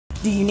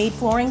Do you need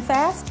flooring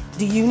fast?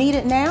 Do you need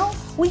it now?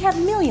 We have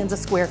millions of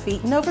square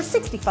feet and over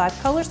 65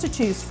 colors to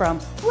choose from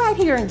right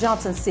here in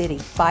Johnson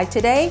City. Buy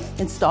today,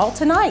 install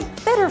tonight.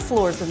 Better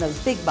floors than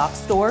those big box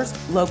stores,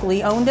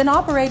 locally owned and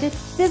operated.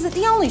 Visit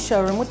the only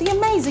showroom with the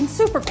amazing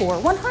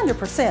SUPERCore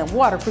 100%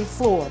 waterproof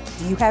floor.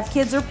 Do you have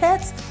kids or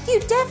pets?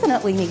 You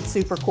definitely need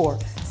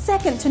SUPERCore.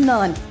 Second to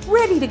none,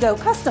 ready to go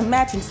custom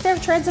matching stair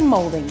treads and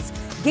moldings.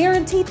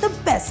 Guaranteed the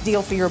best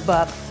deal for your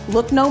buck.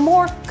 Look no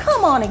more,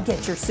 come on and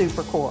get your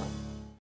SUPERCore.